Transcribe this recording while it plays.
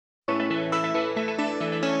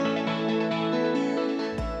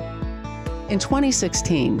In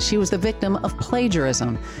 2016, she was the victim of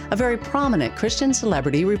plagiarism. A very prominent Christian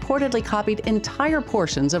celebrity reportedly copied entire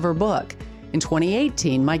portions of her book. In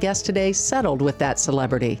 2018, my guest today settled with that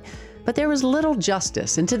celebrity. But there was little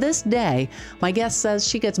justice, and to this day, my guest says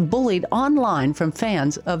she gets bullied online from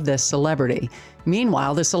fans of this celebrity.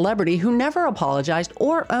 Meanwhile, the celebrity, who never apologized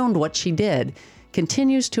or owned what she did,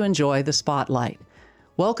 continues to enjoy the spotlight.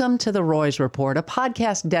 Welcome to The Roys Report, a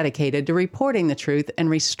podcast dedicated to reporting the truth and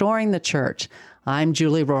restoring the church. I'm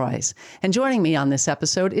Julie Roys, and joining me on this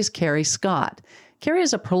episode is Carrie Scott. Carrie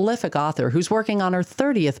is a prolific author who's working on her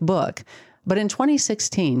 30th book. But in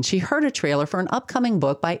 2016, she heard a trailer for an upcoming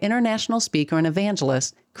book by international speaker and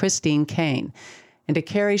evangelist Caine. And to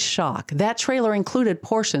Carrie's shock, that trailer included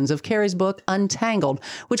portions of Carrie's book Untangled,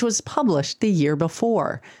 which was published the year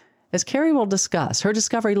before. As Carrie will discuss, her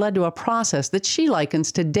discovery led to a process that she likens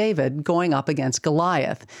to David going up against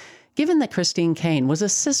Goliath. Given that Caine was a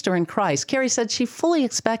sister in Christ, Carrie said she fully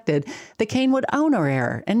expected that Caine would own her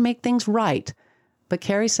error and make things right. But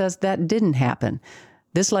Carrie says that didn't happen.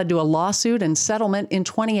 This led to a lawsuit and settlement in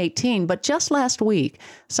 2018, but just last week,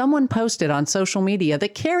 someone posted on social media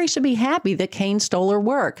that Carrie should be happy that Caine stole her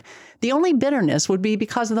work. The only bitterness would be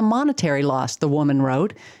because of the monetary loss, the woman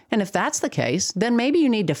wrote. And if that's the case, then maybe you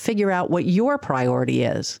need to figure out what your priority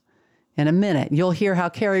is. In a minute, you'll hear how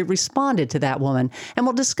Carrie responded to that woman, and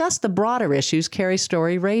we'll discuss the broader issues Carrie's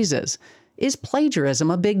story raises. Is plagiarism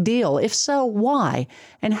a big deal? If so, why?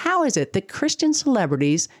 And how is it that Christian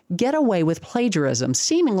celebrities get away with plagiarism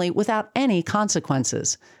seemingly without any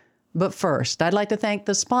consequences? But first, I'd like to thank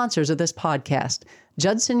the sponsors of this podcast,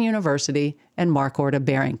 Judson University and Marquardt of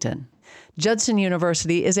Barrington. Judson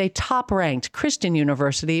University is a top-ranked Christian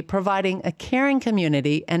university providing a caring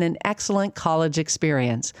community and an excellent college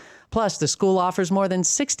experience. Plus, the school offers more than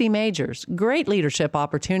 60 majors, great leadership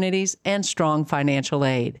opportunities, and strong financial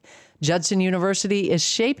aid. Judson University is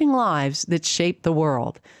shaping lives that shape the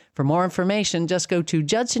world. For more information, just go to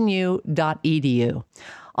judsonu.edu.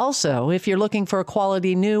 Also, if you're looking for a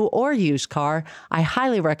quality new or used car, I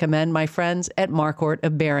highly recommend my friends at Marquardt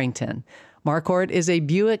of Barrington. Marquardt is a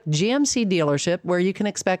Buick GMC dealership where you can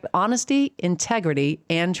expect honesty, integrity,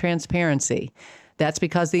 and transparency. That's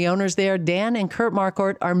because the owners there, Dan and Kurt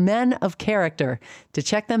Marquardt, are men of character. To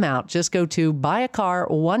check them out, just go to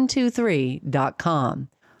buyacar123.com.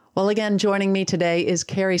 Well, again, joining me today is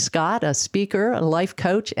Carrie Scott, a speaker, a life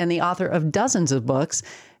coach, and the author of dozens of books.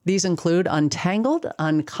 These include Untangled,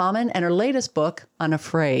 Uncommon, and her latest book,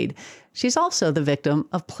 Unafraid. She's also the victim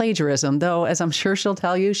of plagiarism, though, as I'm sure she'll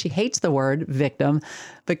tell you, she hates the word victim.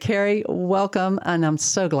 But Carrie, welcome, and I'm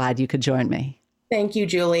so glad you could join me. Thank you,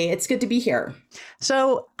 Julie. It's good to be here.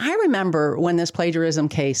 So I remember when this plagiarism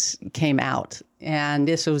case came out, and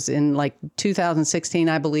this was in 2016,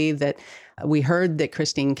 I believe, that we heard that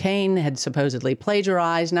Caine had supposedly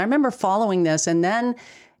plagiarized. And I remember following this, and then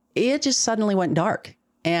it just suddenly went dark.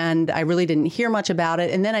 And I really didn't hear much about it.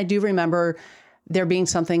 And then I do remember there being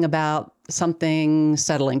something about something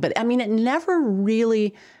settling. But I mean, it never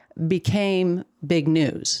really became big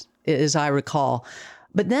news, as I recall.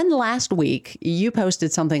 But then last week, you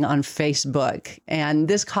posted something on Facebook, and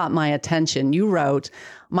this caught my attention. You wrote,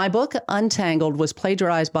 "My book, Untangled, was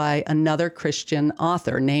plagiarized by another Christian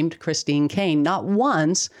author named Caine, not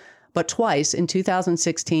once, but twice in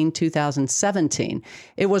 2016, 2017.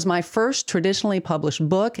 It was my first traditionally published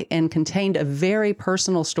book and contained a very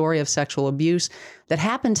personal story of sexual abuse that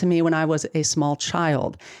happened to me when I was a small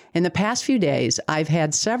child. In the past few days, I've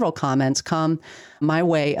had several comments come my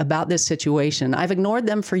way about this situation. I've ignored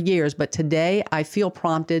them for years, but today I feel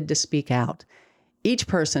prompted to speak out. Each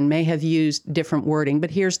person may have used different wording,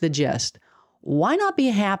 but here's the gist. Why not be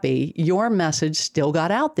happy your message still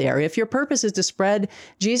got out there? If your purpose is to spread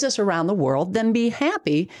Jesus around the world, then be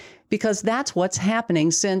happy, because that's what's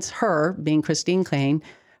happening since her, being Caine,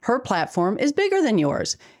 her platform is bigger than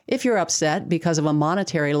yours. If you're upset because of a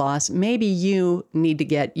monetary loss, maybe you need to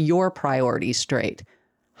get your priorities straight."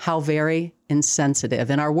 How very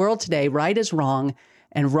insensitive. In our world today, right is wrong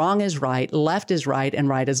and wrong is right, left is right and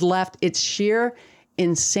right is left. It's sheer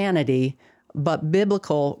insanity, but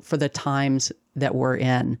biblical for the times that we're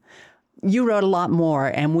in. You wrote a lot more,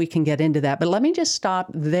 and we can get into that, but let me just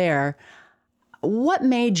stop there. What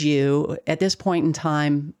made you, at this point in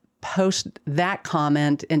time, post that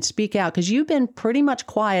comment and speak out? Because you've been pretty much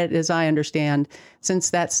quiet, as I understand, since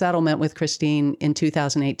that settlement with Caine in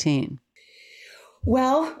 2018.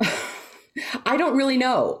 Well, I don't really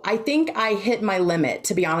know. I think I hit my limit,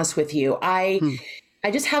 to be honest with you. I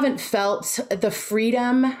just haven't felt the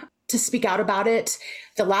freedom to speak out about it.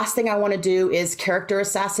 The last thing I want to do is character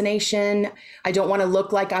assassination. I don't want to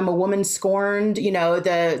look like I'm a woman scorned. You know,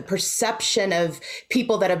 the perception of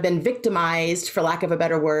people that have been victimized, for lack of a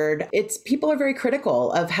better word, people are very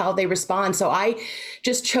critical of how they respond. So I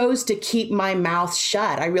just chose to keep my mouth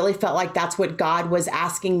shut. I really felt like that's what God was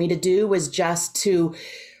asking me to do, was just to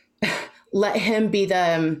let him be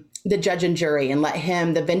the judge and jury and let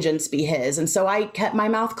the vengeance be his. And so I kept my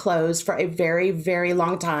mouth closed for a very, very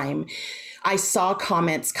long time. I saw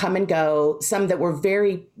comments come and go, some that were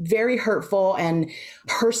very, very hurtful and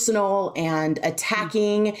personal and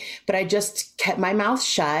attacking, but I just kept my mouth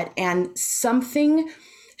shut. And something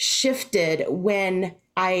shifted when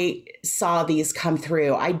I saw these come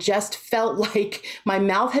through. I just felt like my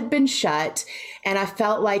mouth had been shut, and I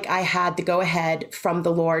felt like I had the go ahead from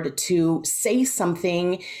the Lord to say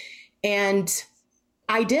something. And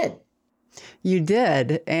I did. You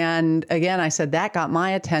did. And again, I said that got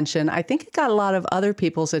my attention. I think it got a lot of other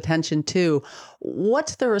people's attention too.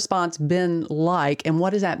 What's the response been like, and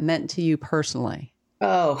what has that meant to you personally?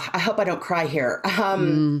 Oh, I hope I don't cry here.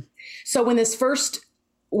 So when this first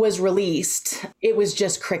was released, it was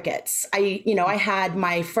just crickets. I had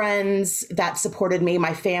my friends that supported me,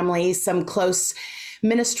 my family, some close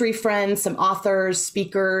ministry friends, some authors,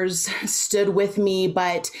 speakers stood with me,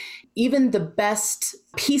 but even the best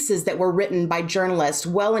pieces that were written by journalists,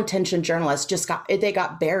 well-intentioned journalists, they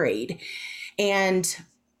got buried. And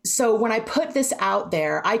so when I put this out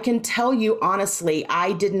there, I can tell you honestly,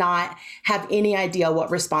 I did not have any idea what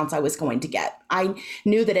response I was going to get. I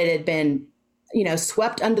knew that it had been,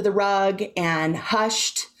 swept under the rug and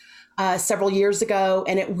hushed several years ago.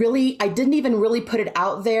 And I didn't even really put it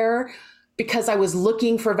out there because I was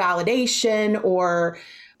looking for validation or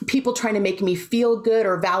people trying to make me feel good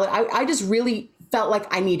or valid. I just really felt like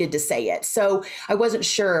I needed to say it. So I wasn't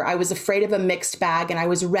sure. I was afraid of a mixed bag, and I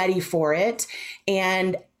was ready for it.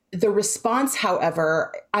 And the response,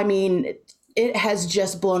 however, it has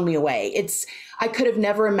just blown me away. I could have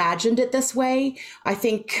never imagined it this way. I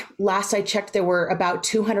think last I checked, there were about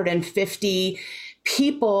 250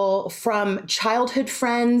 people, from childhood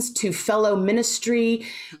friends to fellow ministry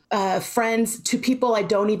friends to people I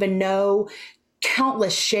don't even know,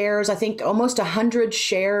 countless shares. I think almost 100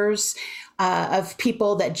 shares of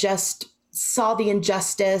people that just saw the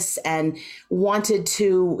injustice and wanted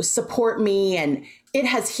to support me. And it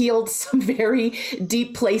has healed some very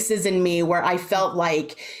deep places in me where I felt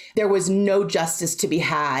like there was no justice to be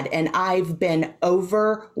had. And I've been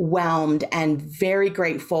overwhelmed and very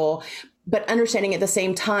grateful, but understanding at the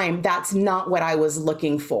same time, that's not what I was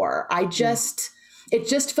looking for. It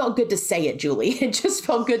just felt good to say it, Julie. It just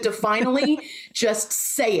felt good to finally just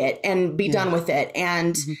say it and be done with it.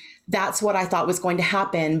 And that's what I thought was going to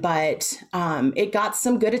happen. But it got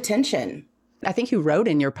some good attention. I think you wrote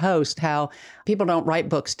in your post how people don't write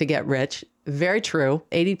books to get rich. Very true.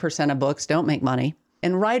 80% of books don't make money.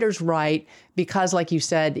 And writers write because, like you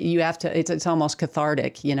said, you have to, it's almost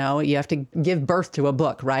cathartic, you have to give birth to a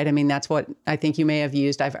book, right? I mean, that's what I think you may have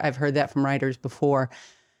used. I've heard that from writers before.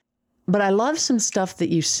 But I love some stuff that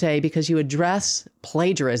you say because you address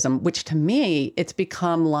plagiarism, which to me, it's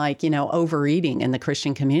become like, overeating in the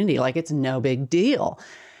Christian community. Like it's no big deal.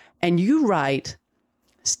 And you write,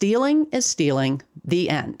 stealing is stealing, the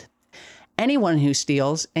end. Anyone who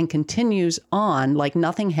steals and continues on like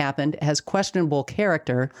nothing happened has questionable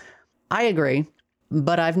character. I agree.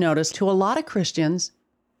 But I've noticed to a lot of Christians,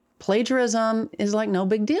 plagiarism is like no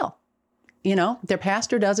big deal. Their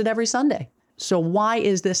pastor does it every Sunday. So why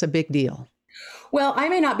is this a big deal? Well, I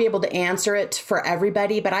may not be able to answer it for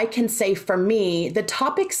everybody, but I can say for me, the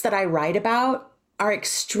topics that I write about are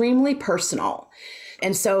extremely personal.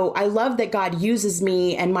 And so I love that God uses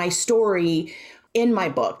me and my story in my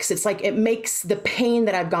books. It's like it makes the pain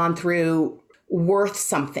that I've gone through worth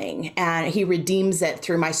something, and he redeems it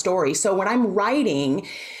through my story. So when I'm writing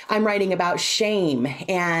about shame,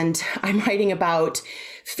 and I'm writing about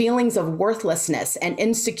feelings of worthlessness and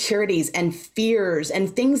insecurities and fears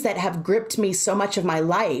and things that have gripped me so much of my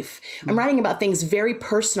life. I'm writing about things very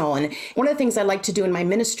personal. And one of the things I like to do in my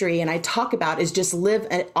ministry and I talk about is just live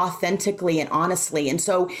authentically and honestly. And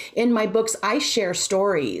so in my books, I share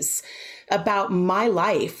stories about my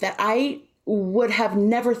life that I would have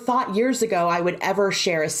never thought years ago I would ever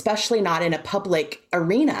share, especially not in a public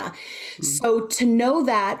arena. So to know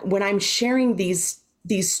that when I'm sharing these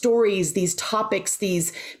stories, these topics,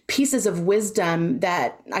 these pieces of wisdom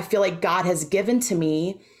that I feel like God has given to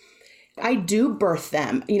me, I do birth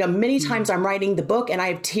them. Many times I'm writing the book and I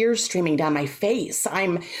have tears streaming down my face.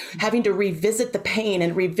 I'm having to revisit the pain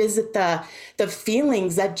and revisit the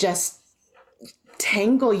feelings that just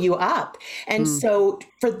tangle you up. And so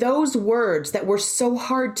for those words that were so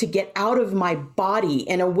hard to get out of my body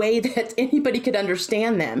in a way that anybody could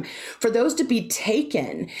understand them, for those to be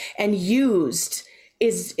taken and used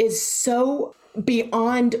is so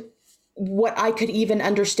beyond what I could even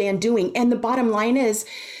understand doing. And the bottom line is,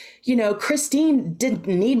 Christine didn't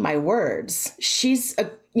need my words. She's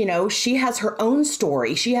she has her own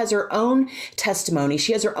story. She has her own testimony.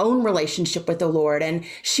 She has her own relationship with the Lord. And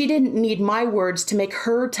she didn't need my words to make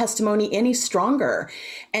her testimony any stronger.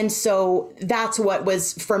 And so that's what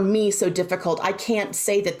was, for me, so difficult. I can't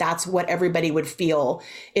say that that's what everybody would feel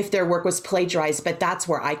if their work was plagiarized, but that's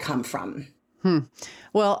where I come from.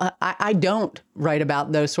 Well, I don't write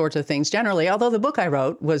about those sorts of things generally, although the book I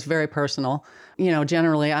wrote was very personal.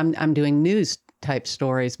 Generally I'm doing news type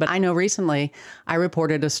stories. But I know recently I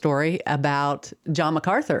reported a story about John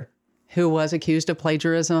MacArthur, who was accused of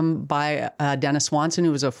plagiarism by Dennis Swanson,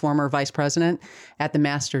 who was a former vice president at the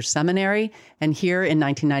Master's Seminary. And here in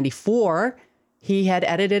 1994, he had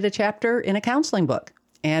edited a chapter in a counseling book.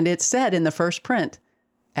 And it said in the first print,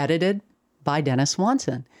 edited by Dennis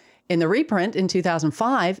Swanson. In the reprint in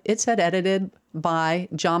 2005, it said edited by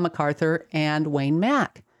John MacArthur and Wayne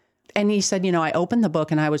Mack. And he said, I opened the book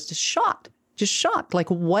and I was just shocked. Like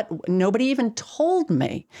what? Nobody even told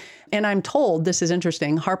me. And I'm told, this is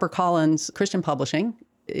interesting, HarperCollins Christian Publishing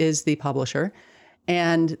is the publisher.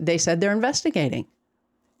 And they said they're investigating.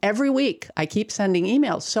 Every week, I keep sending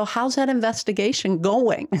emails. So how's that investigation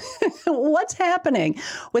going? What's happening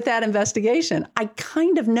with that investigation? I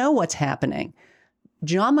kind of know what's happening.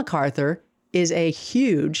 John MacArthur is a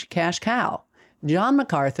huge cash cow. John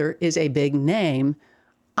MacArthur is a big name.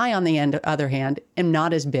 I, on the other hand, am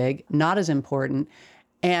not as big, not as important.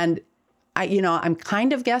 And I'm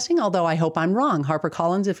kind of guessing, although I hope I'm wrong.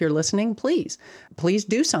 HarperCollins, if you're listening, please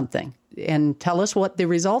do something and tell us what the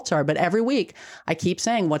results are. But every week I keep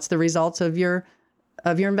saying, what's the results of your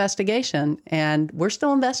investigation? And we're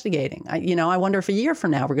still investigating. I wonder if a year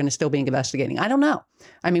from now we're going to still be investigating. I don't know.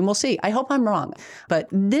 I mean, we'll see. I hope I'm wrong. But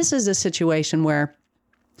this is a situation where,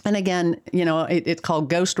 and again, it's called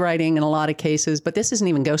ghostwriting in a lot of cases, but this isn't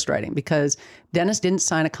even ghostwriting because Dennis didn't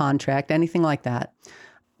sign a contract, anything like that.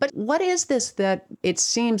 But what is this that it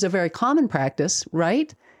seems a very common practice,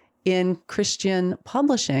 right, in Christian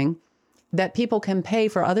publishing, that people can pay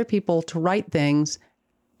for other people to write things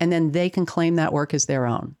and then they can claim that work as their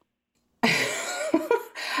own?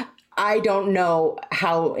 I don't know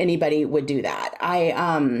how anybody would do that.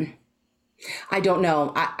 I don't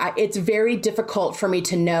know. It's very difficult for me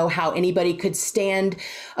to know how anybody could stand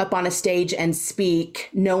up on a stage and speak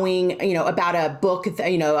knowing, about a book,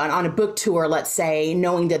 on a book tour, let's say,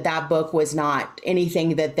 knowing that book was not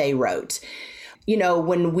anything that they wrote.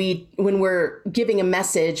 When we're giving a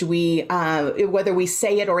message, we whether we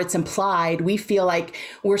say it or it's implied, we feel like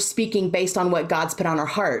we're speaking based on what God's put on our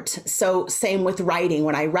heart. So same with writing.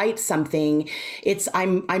 When I write something,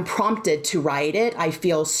 I'm prompted to write it. I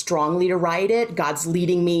feel strongly to write it. God's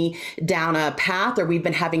leading me down a path, or we've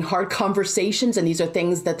been having hard conversations, and these are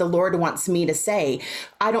things that the Lord wants me to say.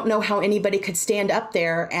 I don't know how anybody could stand up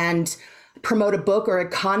there and promote a book or a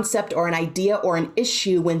concept or an idea or an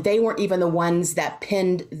issue when they weren't even the ones that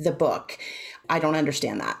penned the book. I don't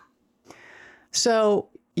understand that. So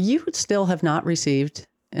you still have not received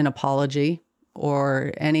an apology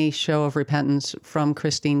or any show of repentance from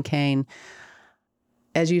Christine Caine.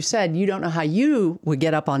 As you said, you don't know how you would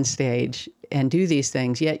get up on stage and do these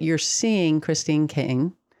things, yet you're seeing Christine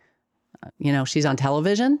Caine. She's on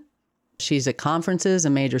television. She's at conferences,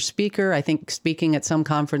 a major speaker, I think speaking at some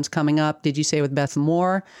conference coming up. Did you say with Beth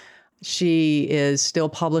Moore? She is still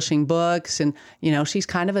publishing books and, she's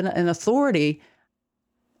kind of an authority.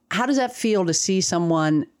 How does that feel to see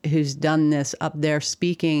someone who's done this up there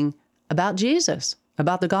speaking about Jesus,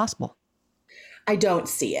 about the gospel? I don't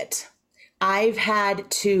see it. I've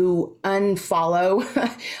had to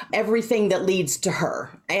unfollow everything that leads to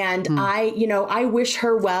her. And I wish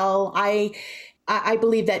her well. I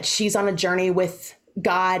believe that she's on a journey with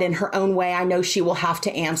God in her own way. I know she will have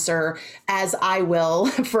to answer, as I will,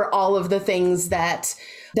 for all of the things that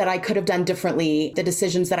I could have done differently, the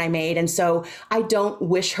decisions that I made. And so I don't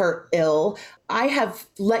wish her ill. I have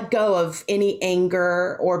let go of any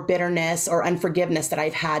anger or bitterness or unforgiveness that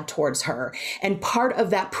I've had towards her. And part of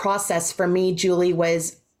that process for me, Julie,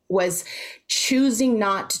 was choosing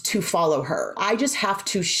not to follow her. I just have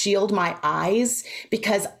to shield my eyes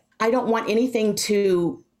because I don't want anything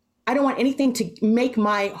to make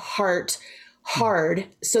my heart hard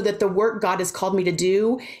so that the work God has called me to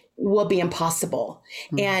do will be impossible.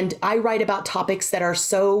 And I write about topics that are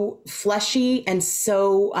so fleshy and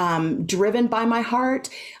so driven by my heart.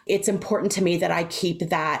 It's important to me that I keep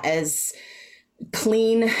that as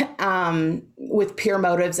clean, with pure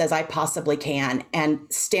motives as I possibly can. And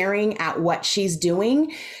staring at what she's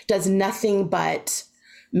doing does nothing but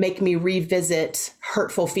make me revisit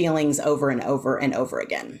hurtful feelings over and over and over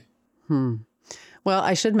again. Well,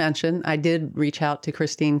 I should mention, I did reach out to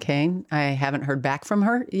Christine Caine. I haven't heard back from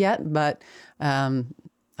her yet, but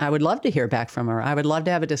I would love to hear back from her. I would love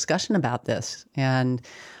to have a discussion about this. And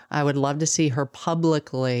I would love to see her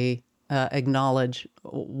publicly acknowledge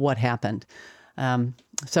what happened.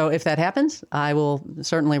 So if that happens, I will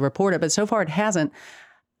certainly report it. But so far it hasn't.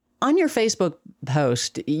 On your Facebook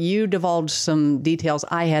post, you divulged some details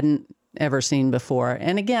I hadn't ever seen before.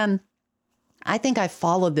 And again, I think I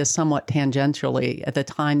followed this somewhat tangentially at the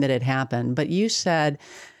time that it happened. But you said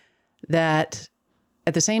that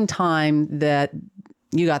at the same time that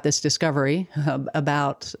you got this discovery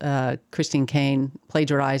about Christine Caine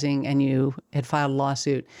plagiarizing and you had filed a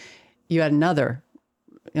lawsuit, you had another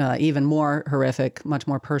even more horrific, much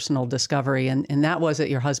more personal discovery. And that was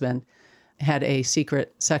that your husband had a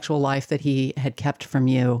secret sexual life that he had kept from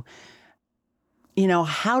you. You know,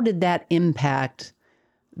 how did that impact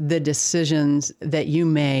the decisions that you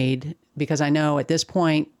made? Because I know at this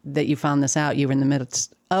point that you found this out, you were in the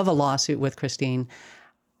midst of a lawsuit with Christine.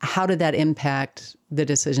 How did that impact the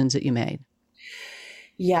decisions that you made?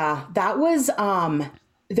 Yeah, that was,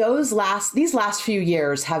 these last few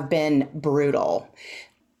years have been brutal.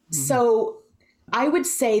 So I would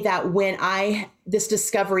say that when this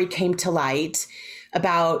discovery came to light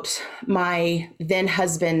about my then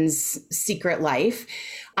husband's secret life,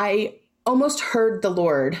 I almost heard the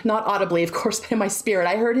Lord, not audibly, of course, but in my spirit,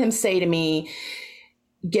 I heard him say to me,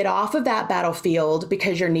 get off of that battlefield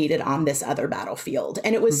because you're needed on this other battlefield.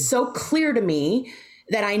 And it was so clear to me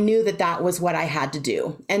that I knew that that was what I had to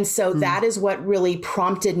do. And so that is what really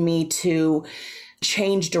prompted me to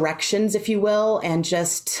change directions, if you will, and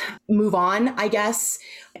just move on, I guess,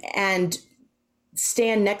 and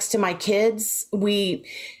stand next to my kids. We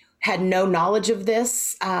had no knowledge of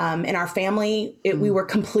this in our family. We were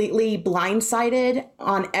completely blindsided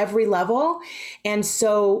on every level. And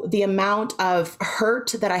so the amount of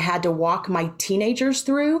hurt that I had to walk my teenagers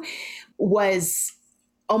through was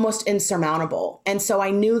almost insurmountable. And so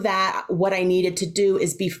I knew that what I needed to do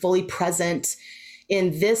is be fully present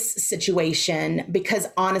in this situation, because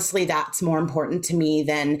honestly, that's more important to me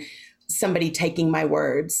than somebody taking my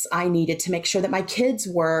words. I needed to make sure that my kids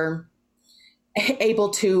were able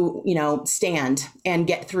to, stand and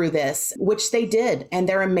get through this, which they did. And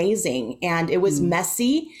they're amazing. And it was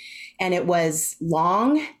messy and it was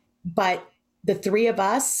long, but the three of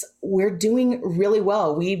us, we're doing really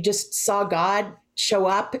well. We just saw God show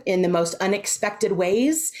up in the most unexpected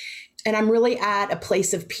ways. And I'm really at a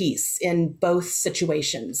place of peace in both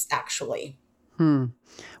situations, actually.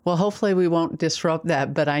 Well, hopefully we won't disrupt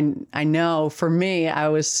that. But I know for me, I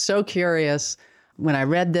was so curious when I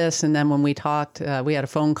read this. And then when we talked, we had a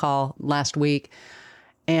phone call last week,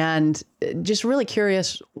 and just really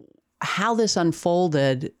curious how this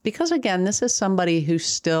unfolded. Because again, this is somebody who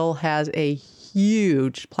still has a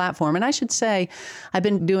huge platform. And I should say, I've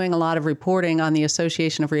been doing a lot of reporting on the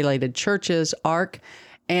Association of Related Churches, ARC,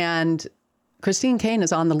 and Christine Caine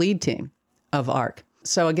is on the lead team of ARC.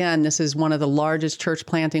 So again, this is one of the largest church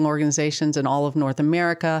planting organizations in all of North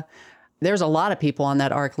America. There's a lot of people on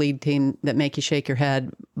that ARC lead team that make you shake your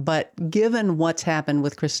head. But given what's happened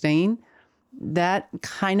with Christine, that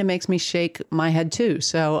kind of makes me shake my head too.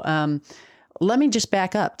 So let me just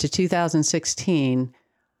back up to 2016.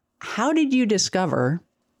 How did you discover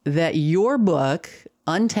that your book,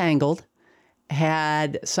 Untangled,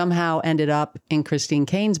 had somehow ended up in Christine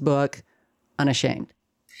Caine's book, Unashamed?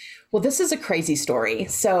 Well, this is a crazy story.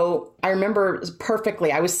 So I remember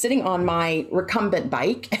perfectly, I was sitting on my recumbent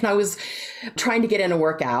bike and I was trying to get in a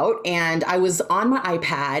workout, and I was on my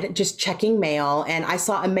iPad just checking mail, and I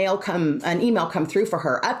saw an email come through for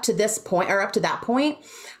her. Up to that point,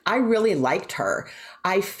 I really liked her.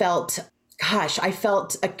 I felt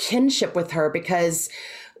a kinship with her because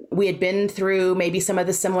we had been through maybe some of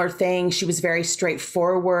the similar things. She was very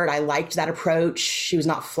straightforward. I liked that approach. She was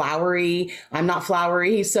not flowery. I'm not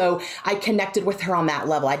flowery. So I connected with her on that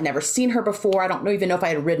level. I'd never seen her before. I don't even know if I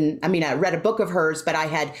had read a book of hers, but I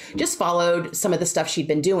had just followed some of the stuff she'd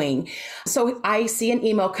been doing. So I see an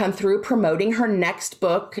email come through promoting her next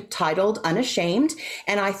book titled Unashamed.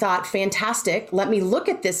 And I thought, fantastic. Let me look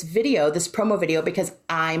at this video, this promo video, because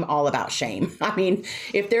I'm all about shame. I mean,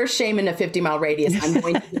 if there's shame in a 50-mile radius, I'm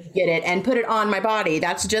going to get it and put it on my body.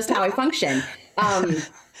 That's just how I function.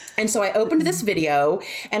 And And so I opened this video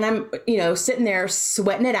and I'm, sitting there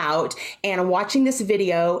sweating it out and watching this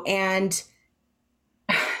video, and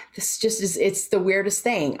this just is, it's the weirdest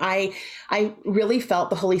thing. I really felt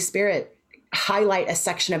the Holy Spirit highlight a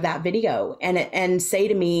section of that video and say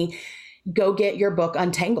to me, go get your book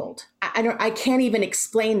untangled. I can't even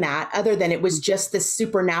explain that other than it was just this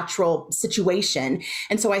supernatural situation.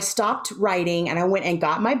 And so I stopped writing and I went and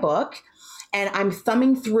got my book, and I'm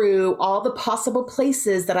thumbing through all the possible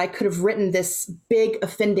places that I could have written this big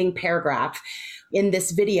offending paragraph in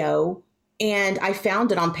this video. And I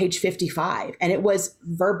found it on page 55, and it was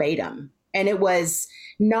verbatim, and it was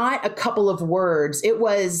not a couple of words. It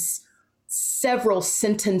was several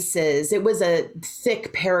sentences. It was a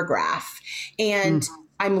thick paragraph. And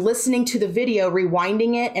I'm listening to the video,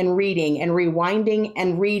 rewinding it and reading and rewinding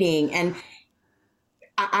and reading. And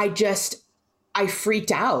I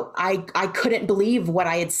freaked out. I couldn't believe what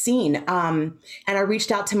I had seen. And I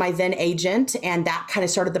reached out to my then agent, and that kind of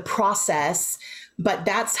started the process. But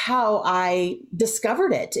that's how I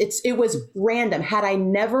discovered it. It was random. Had I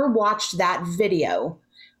never watched that video,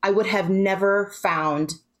 I would have never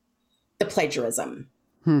found the plagiarism.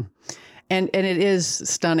 And it is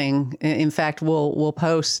stunning. In fact, we'll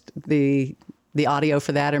post the audio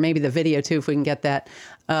for that, or maybe the video too, if we can get that,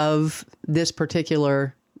 of this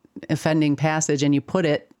particular offending passage, and you put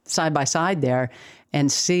it side by side there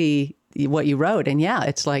and see what you wrote. And yeah,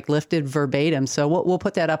 it's like lifted verbatim. So we'll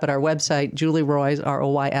put that up at our website,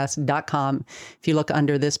 julieroys.com. If you look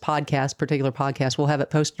under this particular podcast, we'll have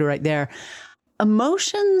it posted right there.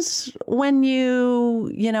 Emotions when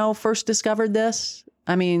you first discovered this?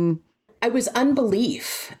 I mean, I was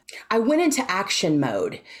unbelief. I went into action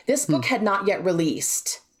mode. This book had not yet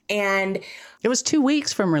released. And it was 2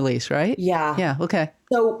 weeks from release, right? Yeah. Yeah. Okay.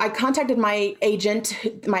 So I contacted my agent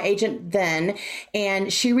then,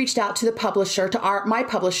 and she reached out to the publisher, my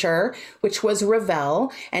publisher, which was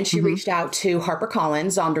Revell, and she reached out to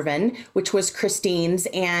HarperCollins, Zondervan, which was Christine's,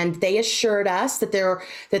 and they assured us that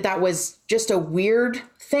that was just a weird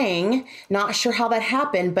thing. Not sure how that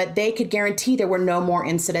happened, but they could guarantee there were no more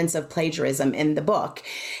incidents of plagiarism in the book.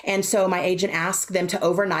 And so my agent asked them to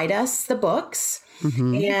overnight us the books.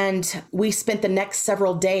 And we spent the next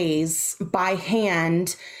several days by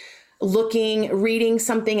hand reading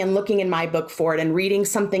something and looking in my book for it, and reading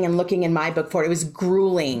something and looking in my book for it. It was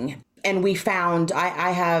grueling. And we found,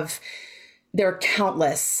 there are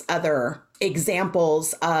countless other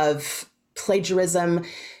examples of plagiarism,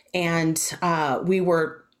 and we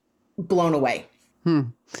were blown away.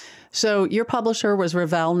 So your publisher was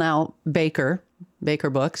Revell, now Baker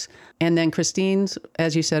Books. And then Christine's,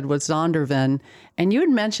 as you said, was Zondervan. And you had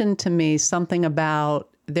mentioned to me something about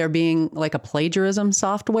there being like a plagiarism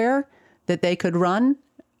software that they could run,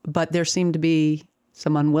 but there seemed to be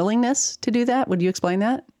some unwillingness to do that. Would you explain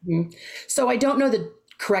that? So I don't know the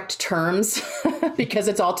correct terms because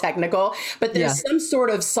it's all technical, but there's some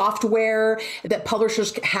sort of software that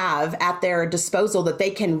publishers have at their disposal that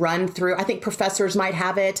they can run through. I think professors might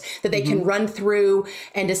have it, that they can run through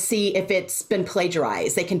and to see if it's been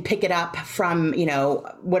plagiarized. They can pick it up from,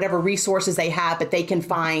 whatever resources they have, but they can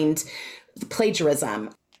find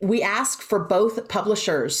plagiarism. We asked for both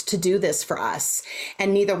publishers to do this for us,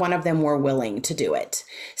 and neither one of them were willing to do it.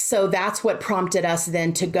 So that's what prompted us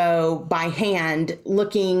then to go by hand,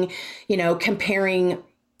 looking, comparing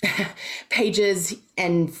pages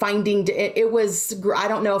and finding. It was, I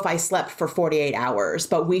don't know if I slept for 48 hours,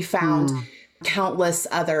 but we found countless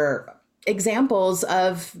other examples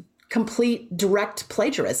of complete direct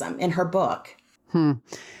plagiarism in her book.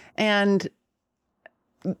 And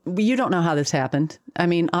you don't know how this happened. I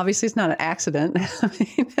mean, obviously it's not an accident.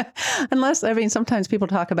 Sometimes people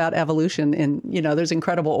talk about evolution and, there's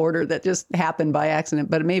incredible order that just happened by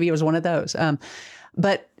accident, but maybe it was one of those.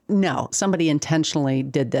 But no, somebody intentionally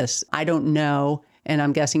did this. I don't know. And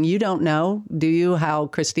I'm guessing you don't know, do you, how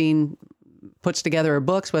Christine puts together her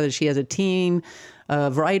books, whether she has a team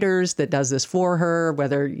of writers that does this for her,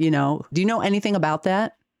 whether, do you know anything about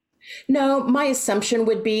that? No, my assumption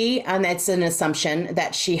would be, and it's an assumption,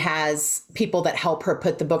 that she has people that help her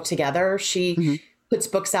put the book together. She puts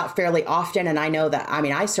books out fairly often, and I know that,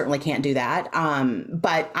 I certainly can't do that,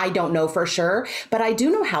 but I don't know for sure. But I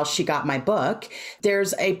do know how she got my book.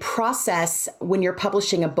 There's a process when you're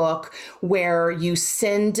publishing a book where you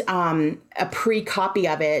send a pre-copy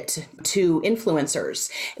of it to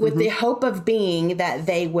influencers with the hope of being that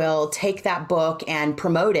they will take that book and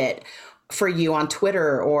promote it for you on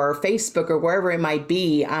Twitter or Facebook or wherever it might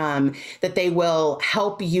be, that they will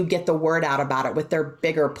help you get the word out about it with their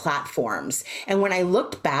bigger platforms. And when I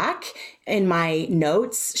looked back in my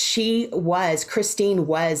notes, Christine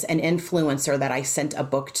was an influencer that I sent a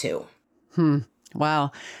book to.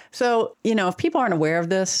 Wow. So, if people aren't aware of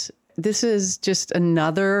this, this is just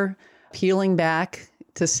another peeling back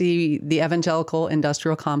to see the evangelical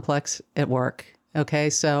industrial complex at work. Okay,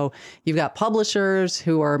 so you've got publishers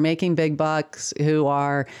who are making big bucks, who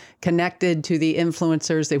are connected to the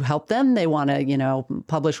influencers who help them. They want to,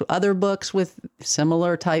 publish other books with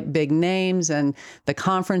similar type big names. And the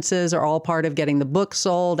conferences are all part of getting the book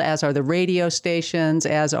sold, as are the radio stations,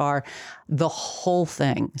 as are the whole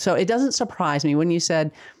thing. So it doesn't surprise me when you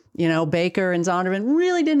said, Baker and Zondervan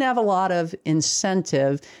really didn't have a lot of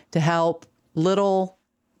incentive to help little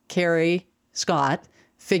Carrie Scott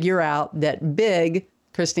figure out that big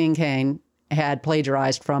Christine Caine had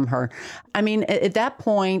plagiarized from her. I mean, at that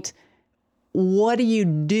point, what do you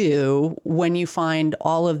do when you find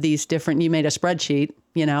all of these different, you made a spreadsheet,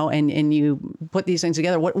 and you put these things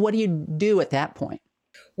together. What do you do at that point?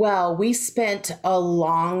 Well, we spent a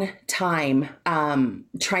long time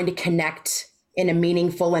trying to connect in a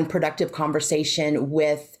meaningful and productive conversation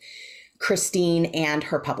with Christine and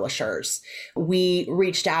her publishers. We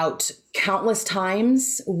reached out countless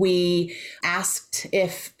times. We asked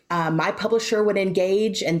if my publisher would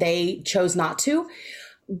engage, and they chose not to.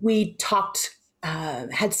 We talked,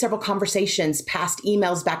 had several conversations, passed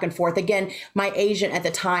emails back and forth. Again, my agent at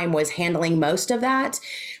the time was handling most of that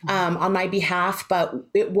on my behalf, but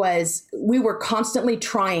we were constantly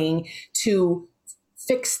trying to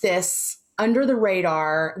fix this under the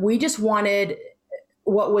radar. We just wanted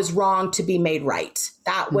what was wrong to be made right.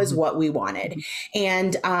 That was what we wanted.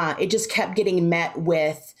 And it just kept getting met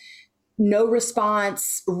with no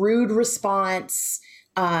response, rude response,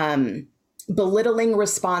 belittling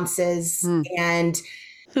responses. And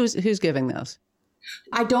who's giving those?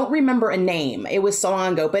 I don't remember a name. It was so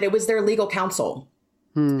long ago, but it was their legal counsel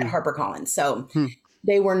at HarperCollins. So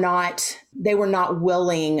they were not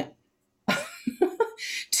willing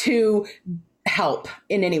to help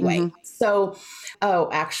in any way. So,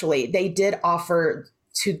 actually, they did offer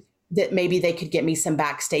that maybe they could get me some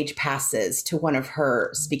backstage passes to one of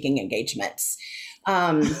her speaking engagements.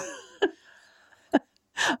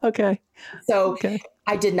 Okay. So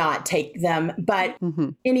I did not take them, but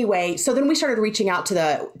anyway, so then we started reaching out to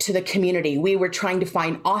the community. We were trying to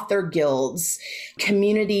find author guilds,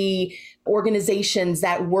 community organizations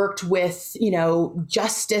that worked with,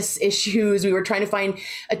 justice issues. We were trying to find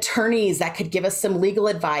attorneys that could give us some legal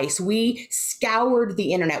advice. We scoured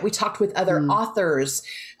the internet. We talked with other authors,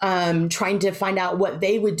 trying to find out what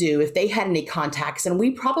they would do if they had any contacts. And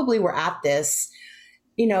we probably were at this,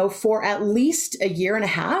 for at least a year and a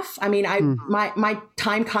half. I mean, my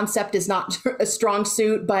time concept is not a strong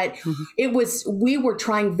suit, but we were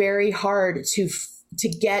trying very hard to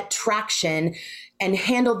get traction and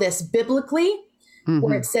handle this biblically,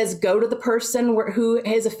 where it says, go to the person who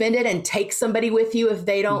is offended and take somebody with you if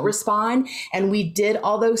they don't respond. And we did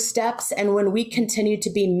all those steps. And when we continued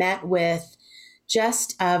to be met with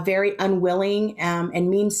just a very unwilling and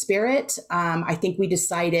mean spirit, I think we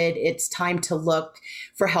decided it's time to look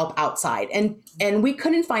for help outside. And we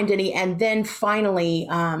couldn't find any. And then finally,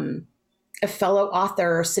 a fellow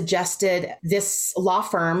author suggested this law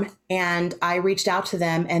firm, and I reached out to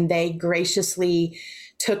them, and they graciously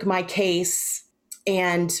took my case,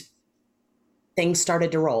 and things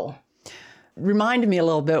started to roll. Reminded me a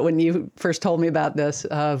little bit when you first told me about this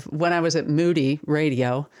of when I was at Moody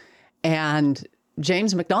Radio, and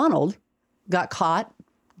James McDonald got caught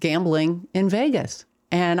gambling in Vegas.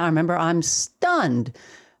 And I remember I'm stunned.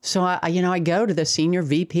 So I go to the senior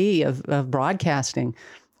VP of broadcasting,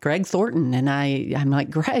 Greg Thornton, and I'm like,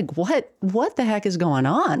 Greg, what the heck is going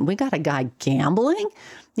on? We got a guy gambling,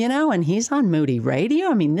 and he's on Moody Radio.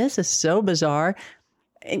 I mean, this is so bizarre.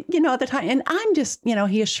 And, at the time, and I'm just,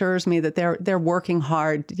 he assures me that they're working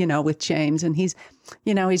hard, with James, and he's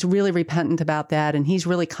really repentant about that, and he's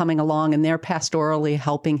really coming along, and they're pastorally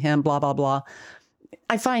helping him, blah, blah, blah.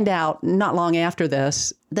 I find out not long after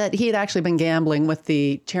this that he had actually been gambling with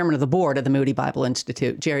the chairman of the board of the Moody Bible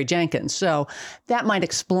Institute, Jerry Jenkins. So that might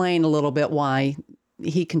explain a little bit why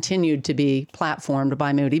he continued to be platformed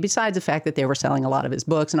by Moody, besides the fact that they were selling a lot of his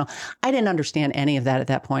books and all. I didn't understand any of that at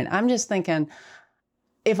that point. I'm just thinking,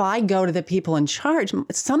 if I go to the people in charge,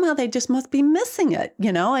 somehow they just must be missing it.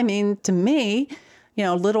 I mean, to me,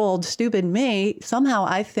 little old stupid me, somehow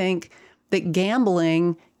I think that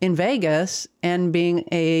gambling in Vegas and being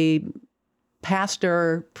a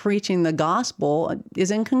pastor preaching the gospel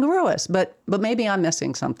is incongruous, but maybe I'm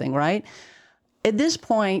missing something, right? At this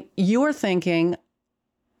point, you're thinking,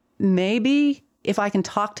 maybe if I can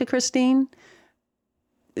talk to Christine,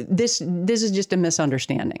 this is just a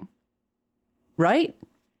misunderstanding, right?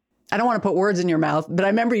 I don't want to put words in your mouth, but I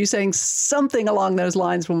remember you saying something along those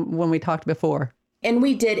lines when we talked before. And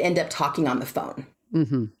we did end up talking on the phone.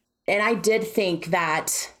 Mm-hmm. And I did think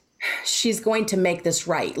that she's going to make this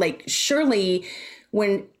right. Like, surely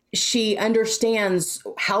when she understands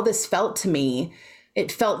how this felt to me, it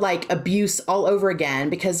felt like abuse all over again,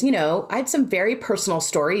 because, you know, I had some very personal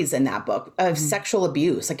stories in that book of sexual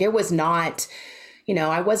abuse. Like, it was not, you know,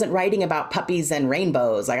 I wasn't writing about puppies and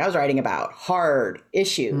rainbows. Like, I was writing about hard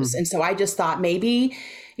issues. And so I just thought maybe,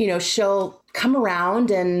 you know, she'll come around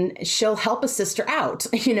and she'll help a sister out.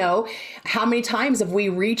 You know, how many times have we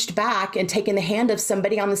reached back and taken the hand of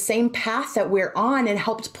somebody on the same path that we're on and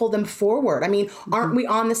helped pull them forward? I mean, aren't we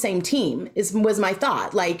on the same team was my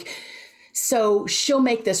thought. Like, so she'll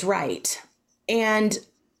make this right. And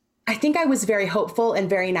I think I was very hopeful and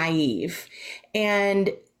very naive.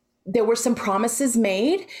 And there were some promises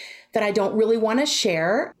made that I don't really want to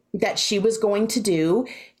share that she was going to do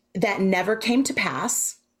that never came to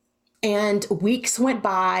pass. And weeks went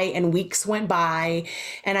by and weeks went by.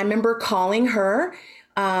 And I remember calling her.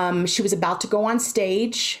 She was about to go on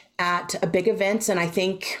stage at a big event in, I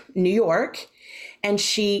think, New York. And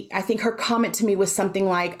I think her comment to me was something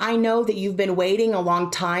like, I know that you've been waiting a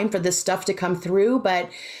long time for this stuff to come through, but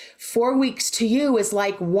 4 weeks to you is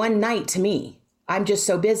like one night to me. I'm just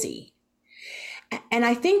so busy. And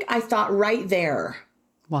I think I thought right there,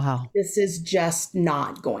 wow, this is just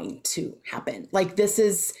not going to happen. Like, this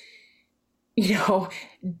is, you know,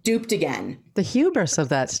 duped again. The hubris of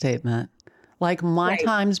that statement. Like, my Right.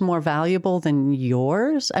 time's more valuable than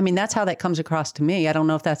yours. I mean, that's how that comes across to me. I don't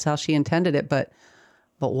know if that's how she intended it, but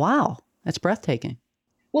wow, that's breathtaking.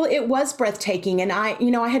 Well, it was breathtaking. And I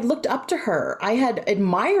had looked up to her. I had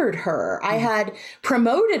admired her. I had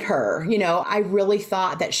promoted her. You know, I really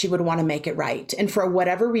thought that she would want to make it right. And for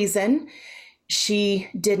whatever reason, she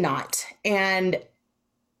did not. And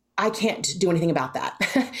I can't do anything about that.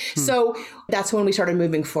 So that's when we started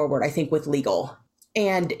moving forward, I think, with legal.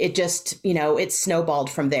 And it just, you know, it snowballed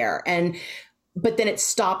from there. But then it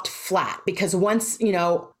stopped flat because once, you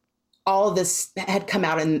know, all of this had come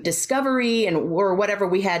out in discovery or whatever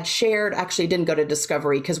we had shared, actually didn't go to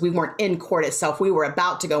discovery because we weren't in court itself. We were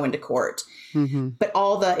about to go into court. Mm-hmm. But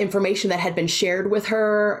all the information that had been shared with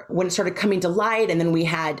her, when it started coming to light, and then we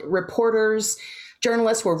had reporters,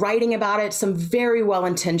 journalists were writing about it, some very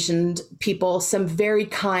well-intentioned people, some very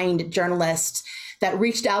kind journalists that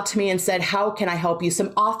reached out to me and said, how can I help you?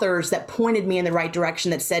 Some authors that pointed me in the right direction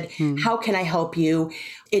that said, how can I help you?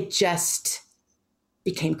 It just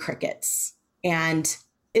became crickets. And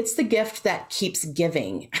it's the gift that keeps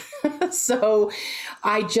giving. So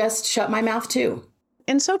I just shut my mouth too.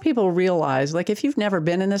 And so people realize, like, if you've never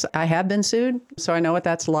been in this, I have been sued, so I know what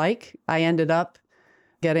that's like. I ended up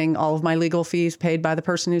getting all of my legal fees paid by the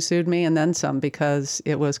person who sued me and then some, because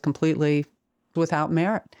it was completely without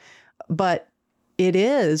merit. But it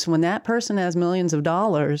is, when that person has millions of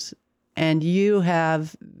dollars and you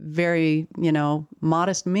have very, you know,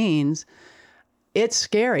 modest means, it's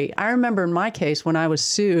scary. I remember in my case, when I was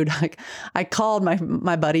sued, I called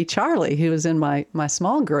my buddy Charlie, who was in my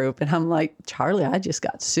small group, and I'm like, Charlie, I just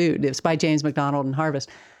got sued. It was by James McDonald and Harvest.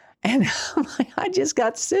 And I'm like, I just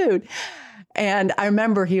got sued. And I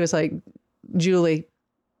remember he was like, Julie,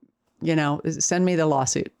 you know, send me the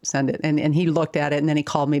lawsuit, send it. And he looked at it, and then he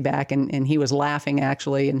called me back, and he was laughing,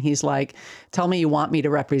 actually. And he's like, tell me you want me to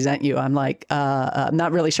represent you. I'm like, I'm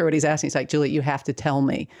not really sure what he's asking. He's like, Julie, you have to tell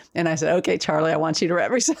me. And I said, okay, Charlie, I want you to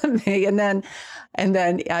represent me. And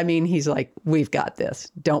then, I mean, he's like, we've got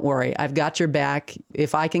this. Don't worry. I've got your back.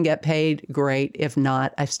 If I can get paid, great. If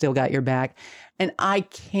not, I've still got your back. And I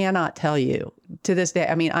cannot tell you to this day,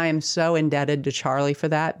 I mean, I am so indebted to Charlie for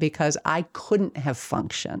that, because I couldn't have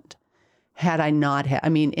functioned had I not had. I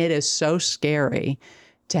mean, it is so scary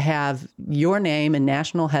to have your name in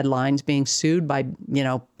national headlines being sued by, you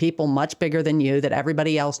know, people much bigger than you that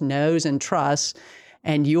everybody else knows and trusts.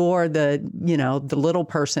 And you're the, you know, the little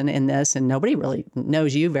person in this, and nobody really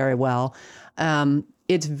knows you very well.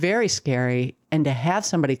 It's very scary. And to have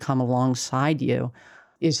somebody come alongside you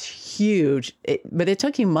is huge. But it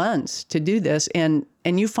took you months to do this. And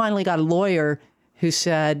you finally got a lawyer who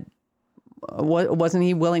said, wasn't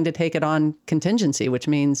he willing to take it on contingency, which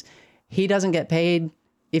means he doesn't get paid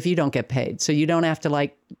if you don't get paid. So you don't have to,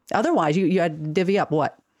 like, otherwise you had to divvy up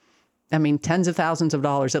what? I mean, tens of thousands of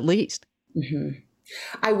dollars at least. Mm-hmm.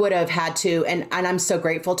 I would have had to, and I'm so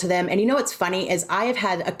grateful to them. And you know what's funny is I have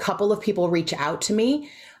had a couple of people reach out to me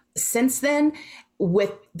since then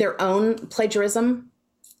with their own plagiarism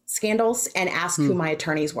scandals and ask who my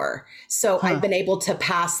attorneys were. So I've been able to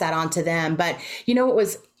pass that on to them. But you know what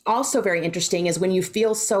was also very interesting is when you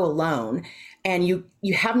feel so alone and you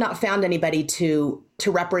have not found anybody to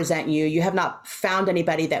represent you. You have not found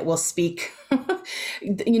anybody that will speak,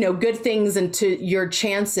 good things into your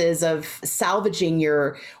chances of salvaging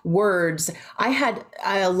your words. I had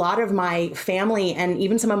a lot of my family and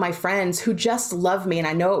even some of my friends who just love me. And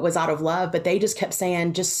I know it was out of love, but they just kept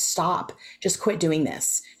saying, just stop, just quit doing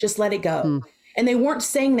this. Just let it go. And they weren't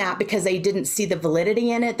saying that because they didn't see the validity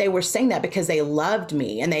in it. They were saying that because they loved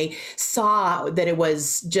me and they saw that it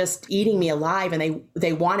was just eating me alive and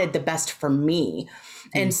they wanted the best for me.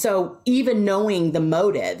 And so even knowing the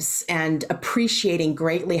motives and appreciating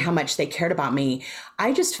greatly how much they cared about me,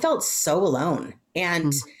 I just felt so alone.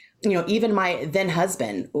 And, even my then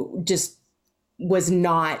husband just was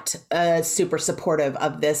not super supportive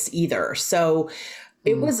of this either. So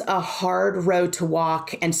it was a hard road to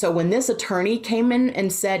walk. And so when this attorney came in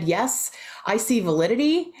and said, yes, I see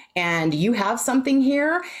validity and you have something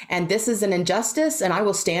here and this is an injustice and I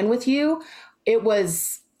will stand with you, it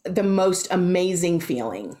was the most amazing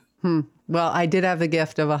feeling. Well, I did have the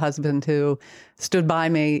gift of a husband who stood by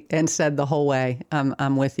me and said the whole way,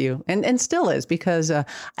 I'm with you. And still is, because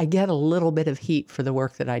I get a little bit of heat for the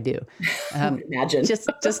work that I do. I would imagine.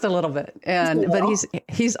 Just a little bit. But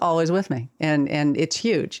he's always with me. And it's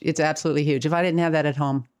huge. It's absolutely huge. If I didn't have that at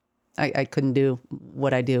home, I couldn't do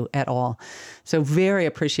what I do at all. So very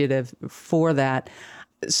appreciative for that.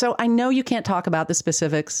 So I know you can't talk about the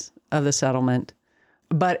specifics of the settlement,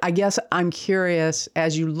 but I guess I'm curious,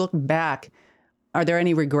 as you look back, are there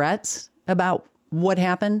any regrets about what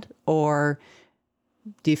happened? Or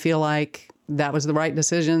do you feel like that was the right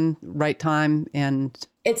decision, right time? And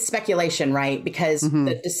it's speculation, right? Because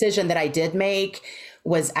the decision that I did make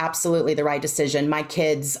was absolutely the right decision. My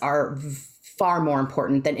kids are far more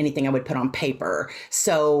important than anything I would put on paper.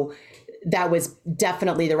 So that was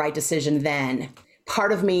definitely the right decision then.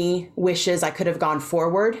 Part of me wishes I could have gone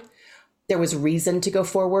forward. There was reason to go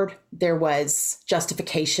forward. There was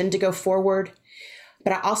justification to go forward.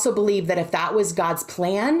 But I also believe that if that was God's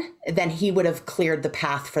plan, then he would have cleared the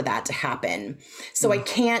path for that to happen. So I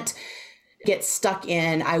can't get stuck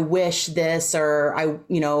in, I wish this, or I,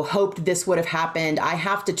 hoped this would have happened. I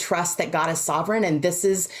have to trust that God is sovereign and this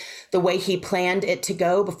is the way he planned it to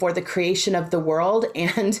go before the creation of the world.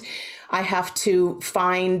 And I have to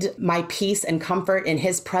find my peace and comfort in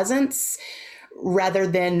his presence rather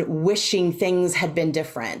than wishing things had been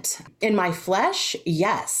different. In my flesh,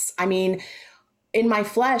 yes. I mean, in my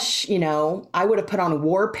flesh, I would have put on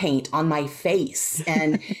war paint on my face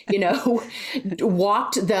and,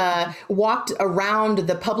 walked around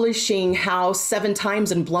the publishing house 7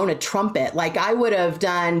 times and blown a trumpet. Like I would have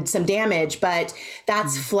done some damage, but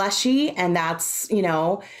that's fleshy and that's,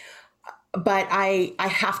 but I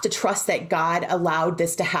have to trust that God allowed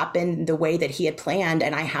this to happen the way that he had planned.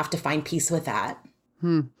 And I have to find peace with that.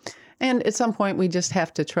 And at some point we just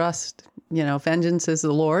have to trust, vengeance is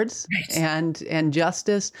the Lord's, right. and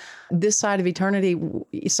justice. This side of eternity,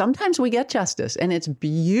 sometimes we get justice and it's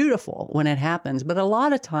beautiful when it happens. But a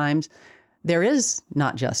lot of times there is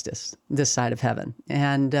not justice this side of heaven.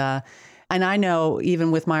 And I know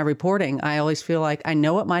even with my reporting, I always feel like I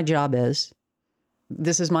know what my job is.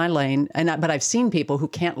 This is my lane. But I've seen people who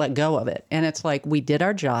can't let go of it. And it's like, we did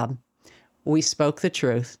our job. We spoke the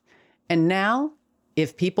truth. And now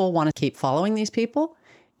if people want to keep following these people,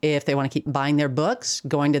 if they want to keep buying their books,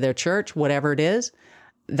 going to their church, whatever it is,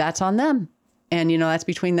 that's on them. And, that's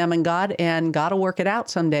between them and God will work it out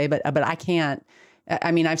someday. But I can't.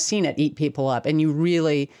 I mean, I've seen it eat people up. And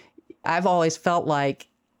I've always felt like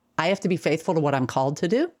I have to be faithful to what I'm called to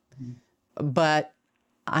do. But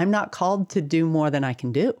I'm not called to do more than I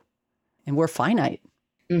can do. And we're finite.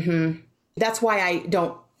 That's why I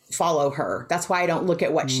don't follow her. That's why I don't look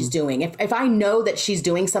at what she's doing. If I know that she's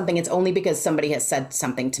doing something, it's only because somebody has said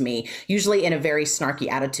something to me, usually in a very snarky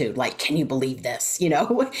attitude, like, can you believe this?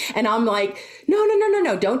 And I'm like,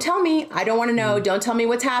 no, don't tell me. I don't want to know. Don't tell me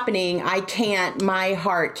what's happening. I can't, my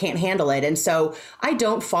heart can't handle it. And so I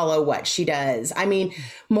don't follow what she does. I mean,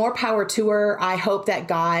 more power to her. I hope that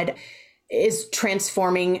God is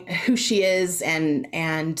transforming who she is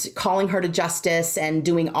and calling her to justice and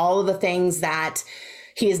doing all of the things that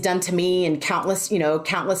he has done to me in countless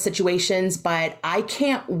situations. But I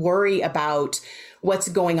can't worry about what's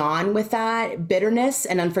going on with that. Bitterness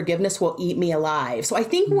and unforgiveness will eat me alive. So I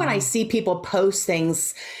think when I see people post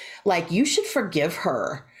things like, you should forgive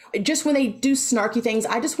her, just when they do snarky things,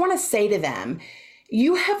 I just want to say to them,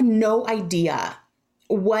 you have no idea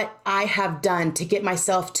what I have done to get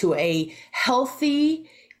myself to a healthy,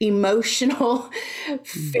 emotional,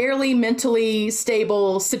 fairly mentally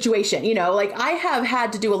stable situation. Like I have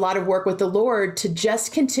had to do a lot of work with the Lord to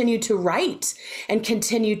just continue to write and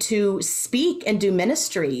continue to speak and do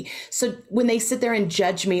ministry. So when they sit there and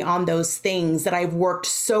judge me on those things that I've worked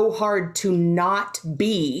so hard to not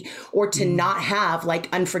be or to not have,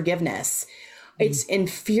 like unforgiveness, it's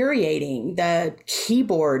infuriating, the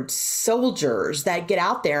keyboard soldiers that get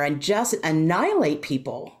out there and just annihilate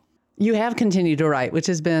people. You have continued to write, which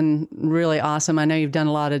has been really awesome. I know you've done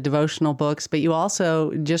a lot of devotional books, but you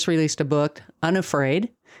also just released a book, Unafraid.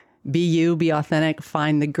 Be you, be authentic,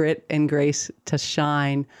 find the grit and grace to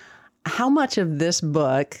shine. How much of this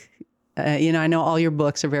book, I know all your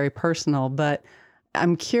books are very personal, but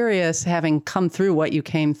I'm curious, having come through what you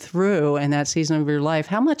came through in that season of your life,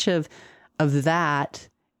 how much of that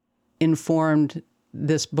informed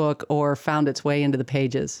this book or found its way into the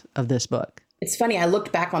pages of this book? It's funny, I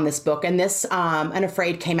looked back on this book, and this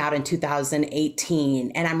Unafraid came out in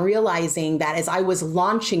 2018. And I'm realizing that as I was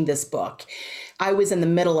launching this book, I was in the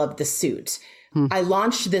middle of the suit. I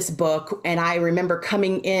launched this book, and I remember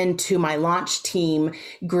coming into my launch team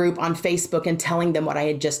group on Facebook and telling them what I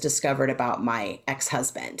had just discovered about my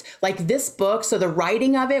ex-husband. Like this book, so the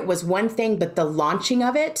writing of it was one thing, but the launching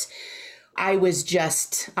of it, I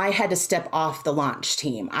had to step off the launch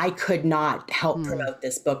team. I could not help promote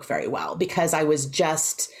this book very well because I was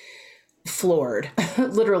just floored,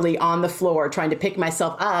 literally on the floor, trying to pick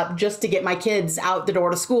myself up just to get my kids out the door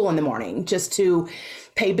to school in the morning, just to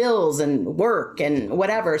pay bills and work and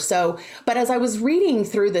whatever. So, but as I was reading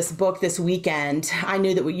through this book this weekend, I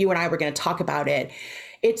knew that you and I were going to talk about it.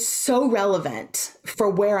 It's so relevant for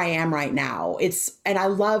where I am right now. And I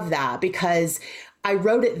love that because I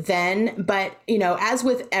wrote it then, but as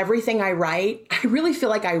with everything I write, I really feel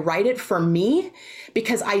like I write it for me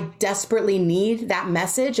because I desperately need that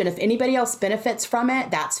message. And if anybody else benefits from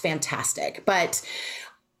it, that's fantastic. But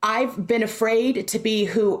I've been afraid to be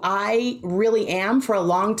who I really am for a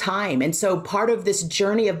long time. And so part of this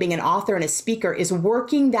journey of being an author and a speaker is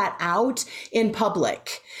working that out in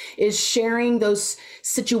public, is sharing those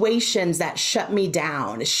situations that shut me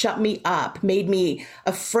down, shut me up, made me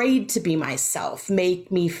afraid to be myself,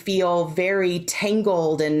 make me feel very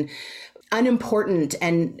tangled and unimportant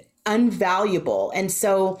and unvaluable. And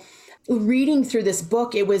so reading through this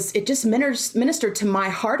book, it just ministered to my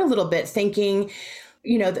heart a little bit, thinking,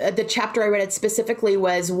 the chapter I read it specifically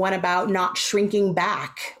was one about not shrinking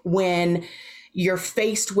back when you're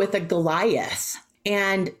faced with a Goliath.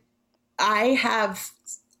 And I have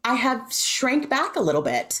shrank back a little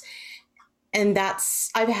bit. And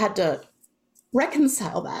I've had to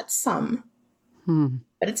reconcile that some.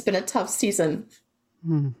 But it's been a tough season.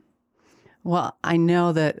 Well, I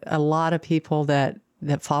know that a lot of people that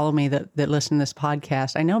follow me, that listen to this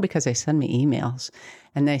podcast, I know because they send me emails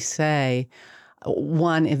and they say,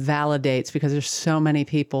 one, it validates because there's so many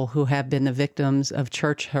people who have been the victims of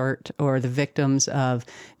church hurt or the victims of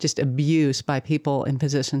just abuse by people in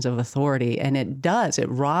positions of authority. And it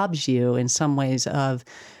robs you in some ways of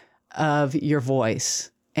your voice.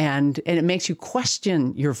 And it makes you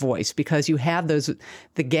question your voice because you have the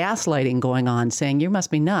gaslighting going on saying you must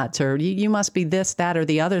be nuts or you must be this, that, or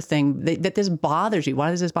the other thing, that this bothers you. Why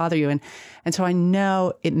does this bother you? And so I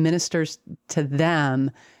know it ministers to them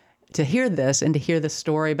to hear this and to hear the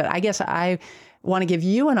story. But I guess I want to give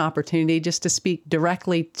you an opportunity just to speak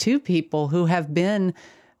directly to people who have been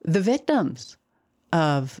the victims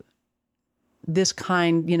of this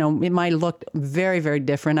kind. It might look very, very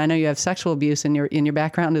different. I know you have sexual abuse in your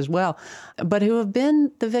background as well, but who have been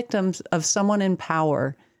the victims of someone in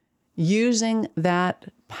power using that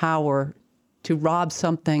power to rob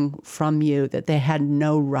something from you that they had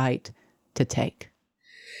no right to take.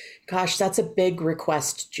 Gosh, that's a big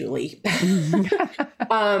request, Julie.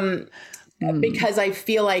 Because I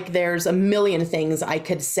feel like there's a million things I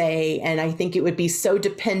could say, and I think it would be so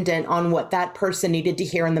dependent on what that person needed to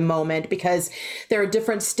hear in the moment, because there are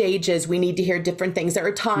different stages. We need to hear different things. There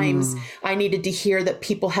are times I needed to hear that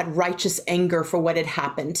people had righteous anger for what had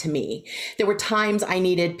happened to me. There were times I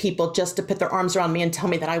needed people just to put their arms around me and tell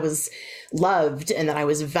me that I was loved and that I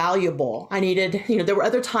was valuable. I needed, there were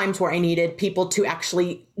other times where I needed people to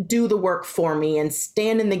actually do the work for me and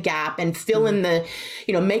stand in the gap and fill in the,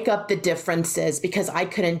 make up the differences because I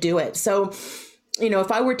couldn't do it. So,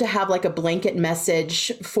 if I were to have like a blanket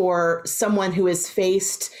message for someone who is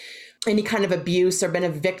faced any kind of abuse or been a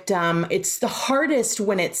victim. It's the hardest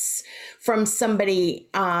when it's from somebody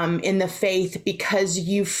in the faith, because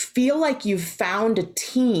you feel like you've found a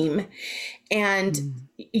team and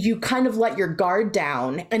you kind of let your guard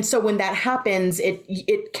down. And so when that happens,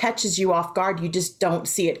 it catches you off guard. You just don't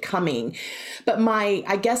see it coming. But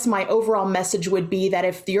I guess my overall message would be that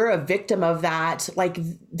if you're a victim of that, like,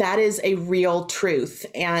 that is a real truth.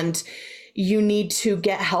 And you need to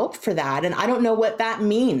get help for that. And I don't know what that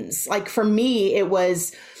means. Like, for me, it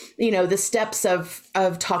was, the steps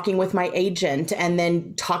of talking with my agent and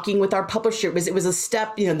then talking with our publisher. It was a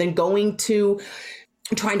step, then going to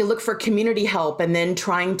trying to look for community help and then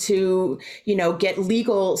trying to, get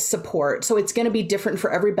legal support. So it's going to be different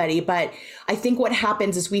for everybody. But I think what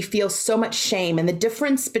happens is we feel so much shame, and the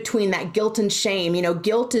difference between that guilt and shame,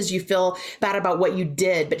 guilt is you feel bad about what you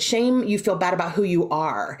did, but shame, you feel bad about who you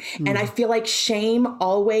are. And I feel like shame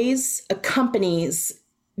always accompanies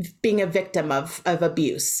being a victim of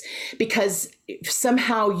abuse, because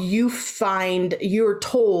somehow you're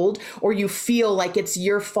told, or you feel like it's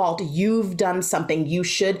your fault. You've done something. You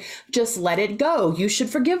should just let it go. You should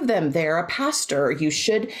forgive them. They're a pastor. You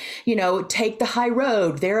should, take the high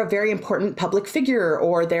road. They're a very important public figure,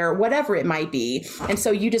 or they're whatever it might be. And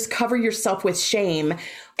so you just cover yourself with shame.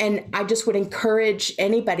 And I just would encourage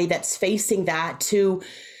anybody that's facing that to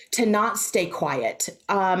not stay quiet.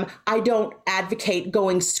 I don't advocate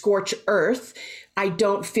going scorch earth. I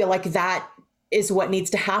don't feel like that is what needs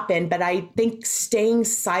to happen. But I think staying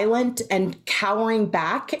silent and cowering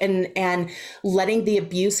back and letting the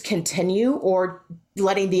abuse continue, or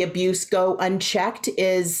letting the abuse go unchecked,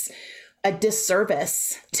 is a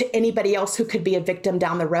disservice to anybody else who could be a victim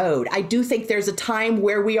down the road. I do think there's a time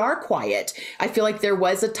where we are quiet. I feel like there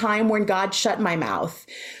was a time when God shut my mouth,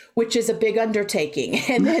 which is a big undertaking.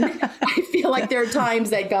 And then I feel like there are times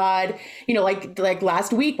that God, like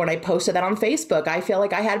last week when I posted that on Facebook, I feel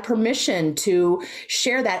like I had permission to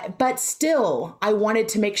share that. But still, I wanted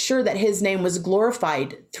to make sure that his name was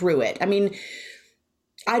glorified through it. I mean,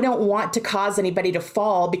 I don't want to cause anybody to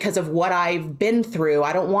fall because of what I've been through.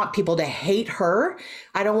 I don't want people to hate her.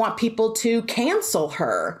 I don't want people to cancel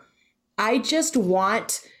her. I just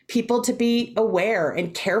want people to be aware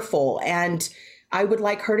and careful, and I would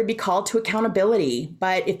like her to be called to accountability.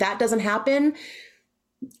 But if that doesn't happen,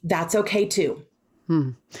 that's okay too.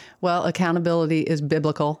 Well, accountability is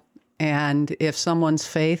biblical. And if someone's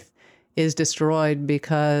faith is destroyed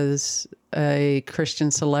because a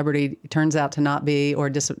Christian celebrity turns out to not be,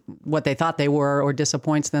 or what they thought they were, or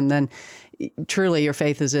disappoints them, then truly your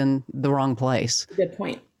faith is in the wrong place. Good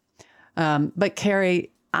point. But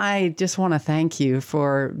Carrie, I just want to thank you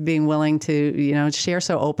for being willing to, share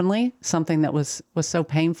so openly something that was so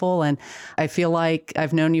painful. And I feel like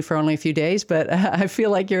I've known you for only a few days, but I feel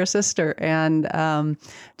like you're a sister, and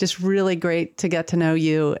just really great to get to know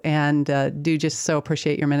you, and do just so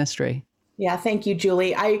appreciate your ministry. Yeah, thank you,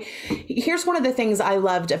 Julie. Here's one of the things I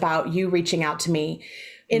loved about you reaching out to me.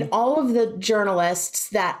 In all of the journalists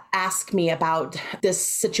that asked me about this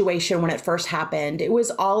situation when it first happened, it was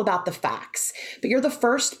all about the facts. But you're the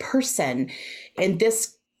first person in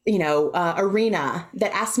this, arena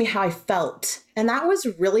that asked me how I felt. And that was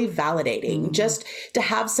really validating, just to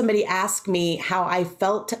have somebody ask me how I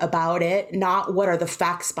felt about it, not what are the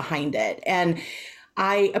facts behind it. And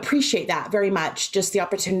I appreciate that very much, just the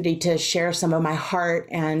opportunity to share some of my heart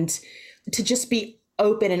and to just be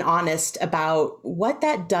open and honest about what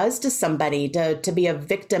that does to somebody to be a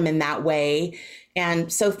victim in that way.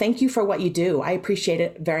 And so thank you for what you do. I appreciate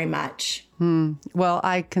it very much. Well,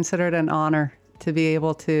 I consider it an honor to be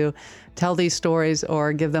able to tell these stories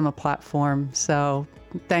or give them a platform. So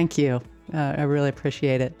thank you. I really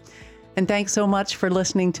appreciate it. And thanks so much for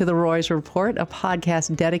listening to The Roys Report, a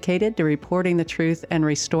podcast dedicated to reporting the truth and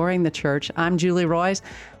restoring the church. I'm Julie Roys,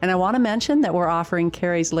 and I want to mention that we're offering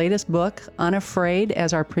Carrie's latest book, Unafraid,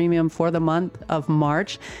 as our premium for the month of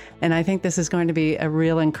March. And I think this is going to be a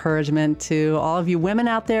real encouragement to all of you women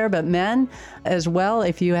out there, but men as well.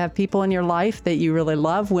 If you have people in your life that you really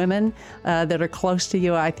love, women that are close to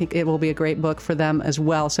you, I think it will be a great book for them as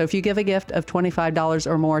well. So if you give a gift of $25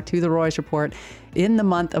 or more to The Roys Report in the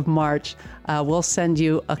month of March, we'll send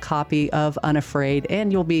you a copy of Unafraid,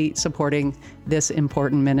 and you'll be supporting this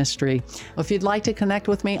important ministry. If you'd like to connect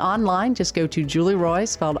with me online, just go to JulieRoys,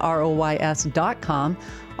 spelled ROYS.com.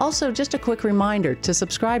 Also, just a quick reminder to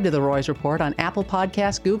subscribe to The Roys Report on Apple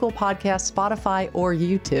Podcasts, Google Podcasts, Spotify, or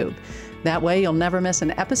YouTube. That way, you'll never miss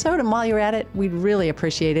an episode. And while you're at it, we'd really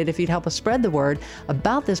appreciate it if you'd help us spread the word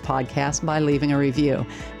about this podcast by leaving a review.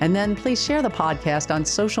 And then please share the podcast on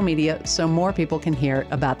social media so more people can hear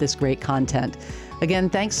about this great content. Again,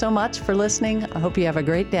 thanks so much for listening. I hope you have a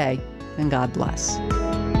great day. and God bless.